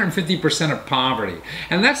about 150% of poverty.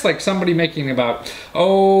 And that's like somebody making about,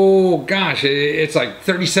 it's like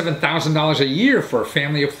 $37,000 a year for a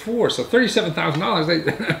family of 4. So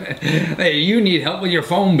 $37,000, you need help with your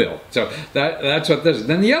phone bill. So that's what this is.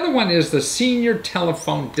 Then the other one is the Senior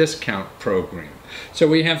Telephone Discount Program. So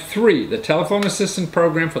we have 3, the Telephone Assistance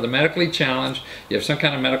Program for the medically challenged. You have some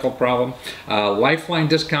kind of medical problem. Lifeline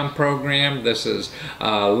Discount Program. This is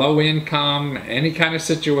low income, any kind of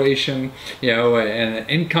situation, and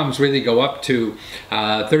incomes really go up to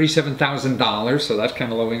 $37,000, so that's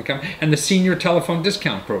kind of low income. And the Senior Telephone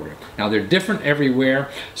Discount Program. Now they're different everywhere,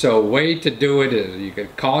 so a way to do it is you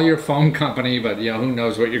could call your phone company, but who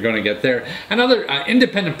knows what you're going to get there. Another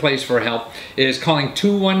independent place for help is calling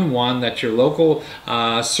 211. That's your local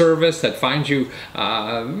service that finds you,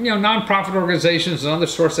 nonprofit organizations and other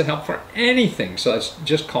sources of help for anything. So that's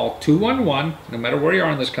just call 211, no matter where you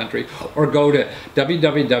are in this country, or go to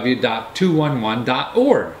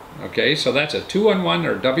www.211.org. Okay, so that's a 211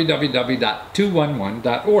 or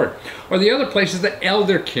www.211.org. Or the other place is the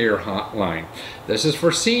Elder Care Hotline. This is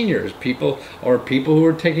for seniors, people who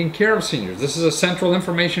are taking care of seniors. This is a central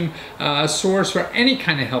information source for any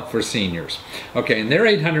kind of help for seniors. Okay, and their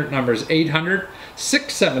 800 number is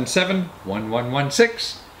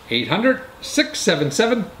 800-677-1116.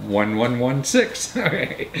 800-677-1116.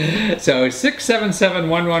 Okay. So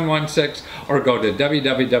 677-1116, or go to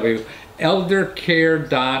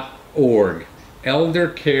www.eldercare.org.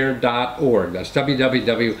 eldercare.org. That's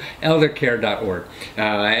www.eldercare.org.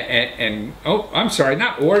 I'm sorry,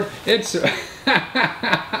 not org. It's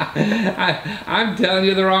I'm telling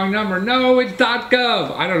you the wrong number. No, it's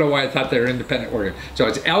 .gov. I don't know why I thought they were independent organ. So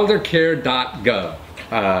it's eldercare.gov.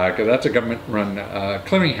 Because that's a government-run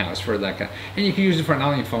clearinghouse for that kind. And you can use it for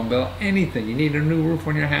not only phone bill, anything. You need a new roof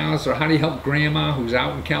on your house, or how do you help grandma who's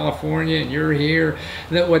out in California and you're here.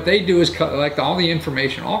 What they do is collect all the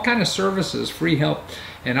information, all kind of services, free help,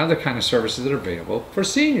 and other kind of services that are available for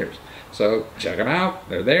seniors. So check them out.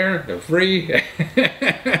 They're there. They're free.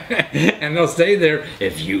 And they'll stay there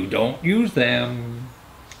if you don't use them.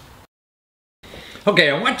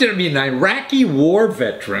 Okay, I want you to be an Iraqi war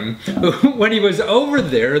veteran who, when he was over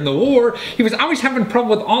there in the war, he was always having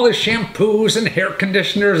trouble with all his shampoos and hair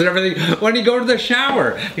conditioners and everything when he go to the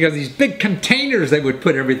shower, because these big containers they would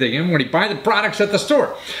put everything in when he buy the products at the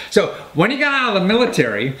store. So when he got out of the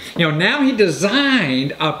military, now he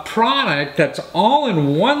designed a product that's all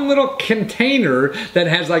in one little container that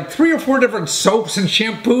has like 3 or 4 different soaps and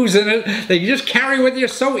shampoos in it that you just carry with you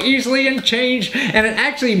so easily and change, and it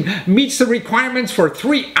actually meets the requirements for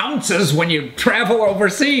 3 ounces when you travel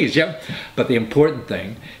overseas. Yep. But the important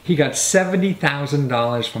thing, he got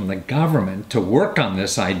 $70,000 from the government to work on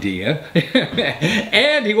this idea.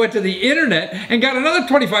 And he went to the internet and got another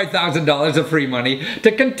 $25,000 of free money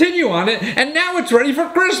to continue on it. And now it's ready for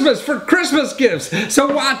Christmas gifts.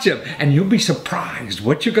 So watch him and you'll be surprised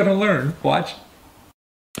what you're going to learn. Watch.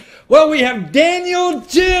 Well, we have Daniel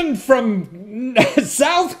Jin from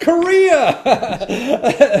South Korea,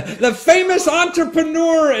 the famous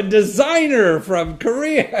entrepreneur and designer from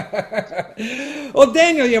Korea. Well,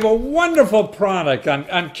 Daniel, you have a wonderful product on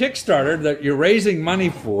Kickstarter that you're raising money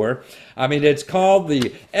for. I mean, it's called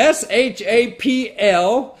the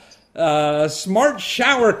SHAPL Smart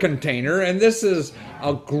Shower Container, and this is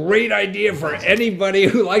a great idea for anybody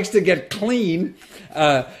who likes to get clean.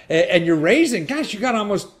 And you're raising, gosh, you got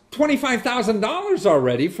almost $25,000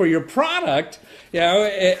 already for your product,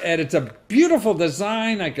 and it's a beautiful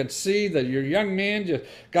design. I could see that your young man just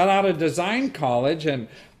got out of design college, and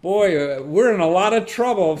boy, we're in a lot of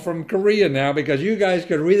trouble from Korea now because you guys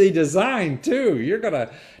could really design too. You're gonna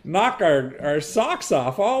knock our socks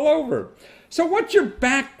off all over. So what's your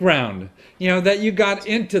background, that you got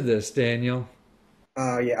into this, Daniel?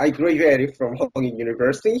 Yeah, I graduated from Hongik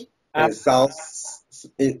University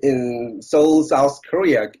in Seoul, South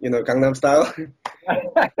Korea, Gangnam style,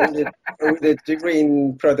 with a degree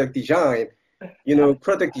in product design.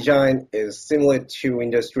 Product design is similar to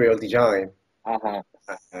industrial design.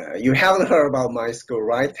 You haven't heard about my school,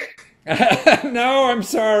 right? No, I'm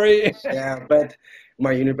sorry. Yeah, but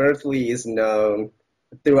my university is known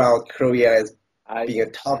throughout Korea as being a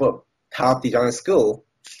top design school.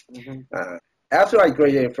 After I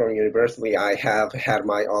graduated from university, I have had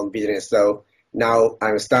my own business, so now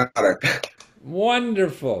I'm a startup.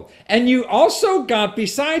 Wonderful. And you also got,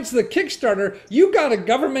 besides the Kickstarter, you got a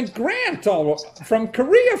government grant from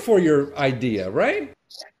Korea for your idea, right?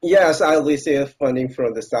 Yes, I received funding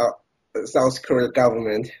from the South Korea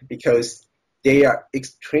government because they are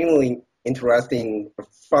extremely interested in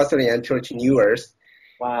fostering entrepreneurs.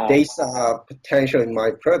 Wow. They saw potential in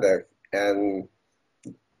my product, and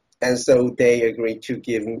so they agreed to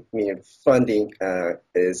give me funding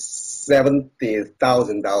is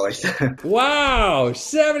 $70,000. Wow,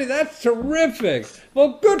 70, that's terrific.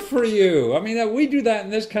 Well, good for you. I mean, we do that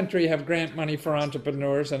in this country, have grant money for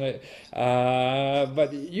entrepreneurs,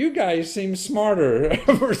 but you guys seem smarter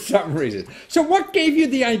for some reason. So what gave you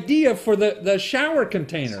the idea for the shower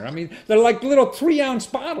container? I mean, they're like little 3-ounce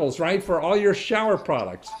bottles, right, for all your shower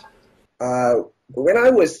products? When I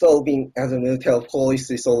was serving as a military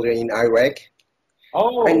police soldier in Iraq,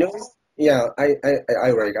 I noticed,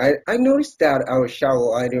 Iraq. I noticed that our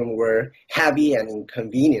shower items were heavy and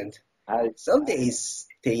inconvenient. Some days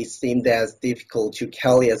they seemed as difficult to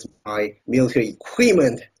carry as my military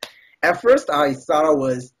equipment. At first, I thought I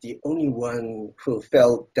was the only one who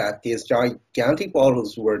felt that these gigantic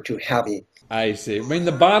bottles were too heavy. I see. I mean,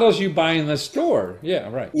 the bottles you buy in the store. Yeah,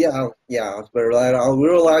 right. Yeah. But I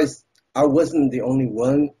realized I wasn't the only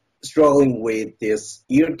one struggling with this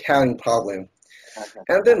ear-tearing problem.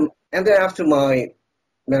 And then after my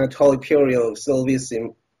mandatory period of service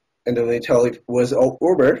in the military was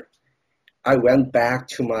over, I went back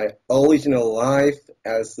to my original life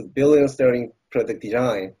as a billion studying product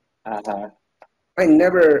design. I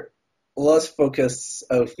never lost focus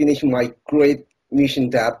of finishing my great mission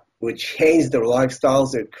that would change the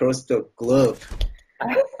lifestyles across the globe.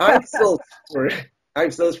 I've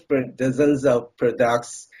searched for dozens of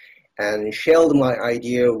products and shared my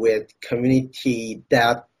idea with community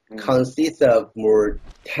that consists of more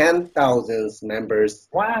 10,000 members.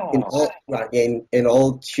 Wow. In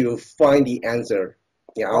all to find the answer.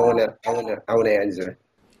 Yeah, I wanna answer.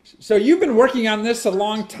 So you've been working on this a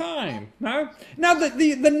long time, huh? Now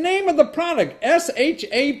the name of the product,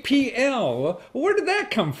 SHAPL, where did that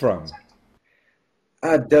come from?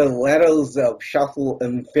 The letters of shuffle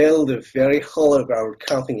unveil the very heart of our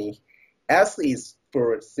company. S is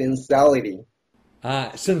for sincerity.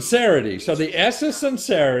 Sincerity. So the S is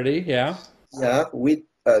sincerity, yeah. Yeah, with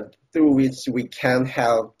through which we can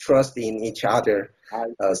have trust in each other.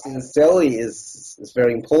 Sincerity is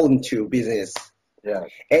very important to business. Yeah.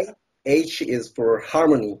 H is for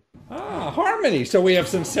harmony. Ah, harmony. So we have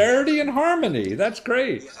sincerity and harmony. That's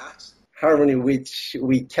great. Harmony which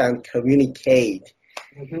we can communicate.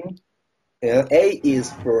 Mm-hmm. And A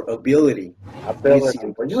is for ability. Ability.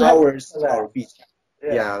 Which empowers our vision.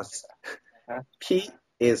 Yeah. Yes. P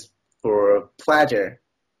is for pleasure,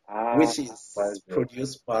 which is pleasure.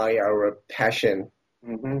 produced by our passion.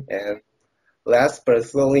 Mm-hmm. And last but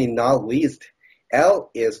certainly not least, L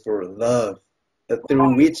is for love,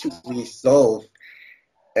 through which we solve.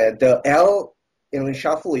 The L in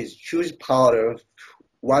shuffle is huge part of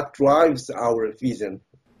what drives our vision.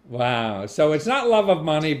 Wow. So it's not love of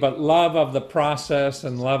money, but love of the process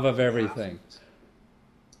and love of everything.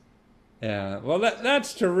 Yeah. Well,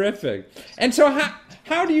 that's terrific. And so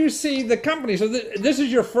how do you see the company? So this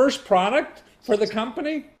is your first product for the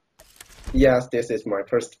company? Yes, this is my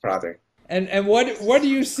first product. And what do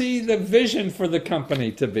you see the vision for the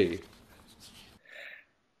company to be?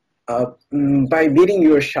 By meeting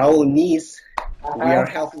your shower needs, we are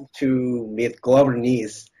helping to meet global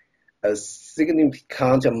needs. A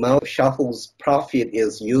significant amount of Shuffle's profit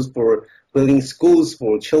is used for building schools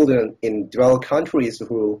for children in developed countries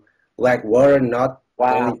who lack water, not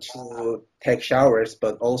only to take showers,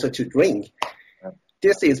 but also to drink.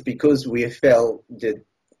 This is because we felt the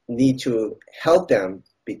need to help them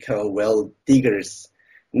become well diggers,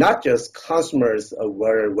 not just consumers of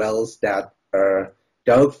water wells that are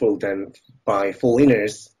doubtful than by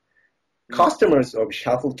foreigners. Customers of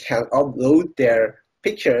Shuffle can upload their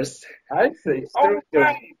pictures through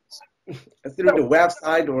the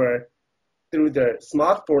website or through the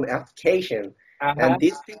smartphone application. And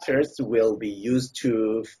these pictures will be used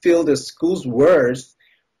to fill the school's words,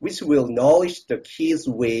 which will nourish the kids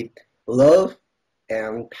with love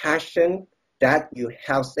and passion that you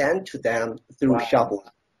have sent to them through Shuffle.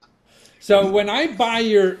 So when I buy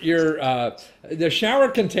the shower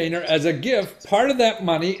container as a gift, part of that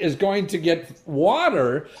money is going to get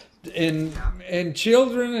water in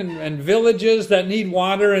children and villages that need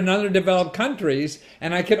water in underdeveloped countries,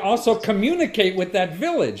 and I can also communicate with that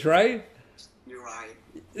village, right? You're right.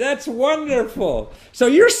 That's wonderful. So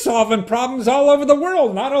you're solving problems all over the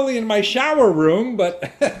world, not only in my shower room,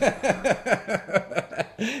 but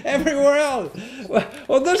everywhere else.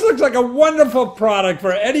 Well, this looks like a wonderful product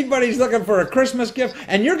for anybody who's looking for a Christmas gift.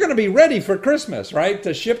 And you're going to be ready for Christmas, right?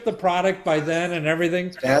 To ship the product by then and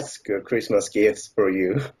everything. That's good Christmas gifts for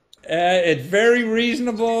you. It's very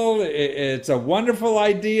reasonable. It's a wonderful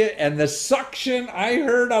idea. And the suction, I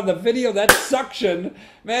heard on the video, that suction,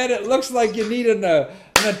 man, it looks like you need an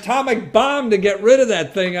atomic bomb to get rid of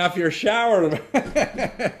that thing off your shower.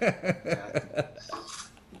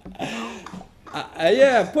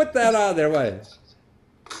 Yeah, put that on there. Wait.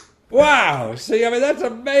 Wow. See, I mean, that's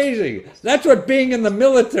amazing. That's what being in the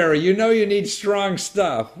military, you know you need strong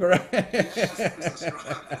stuff. Right?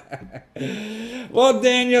 Well,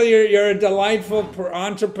 Daniel, you're a delightful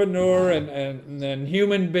entrepreneur and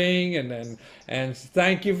human being, and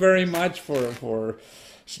thank you very much for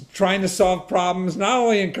trying to solve problems not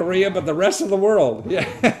only in Korea but the rest of the world. Yeah.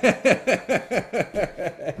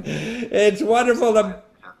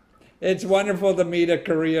 It's wonderful to meet a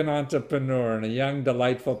Korean entrepreneur and a young,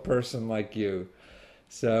 delightful person like you.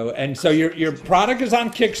 So your product is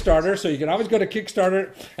on Kickstarter, so you can always go to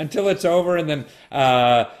Kickstarter until it's over, and then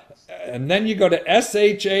you go to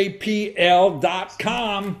shapl.com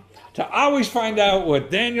to always find out what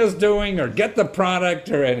Daniel's doing or get the product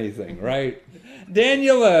or anything, right?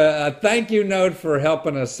 Daniel, a thank you note for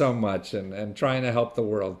helping us so much and trying to help the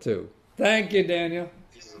world too. Thank you, Daniel.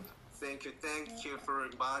 Thank you for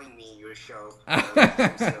inviting me your show. I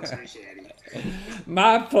appreciate it.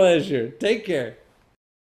 My pleasure. Take care.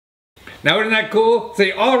 Now, isn't that cool?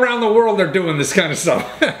 See, all around the world they're doing this kind of stuff.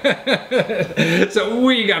 So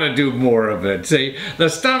we got to do more of it. See, the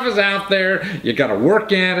stuff is out there. You got to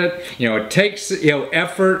work at it. You know, it takes,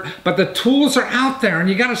 effort, but the tools are out there, and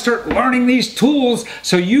you got to start learning these tools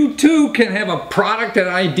so you too can have a product and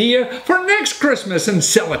idea for next Christmas and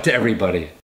sell it to everybody.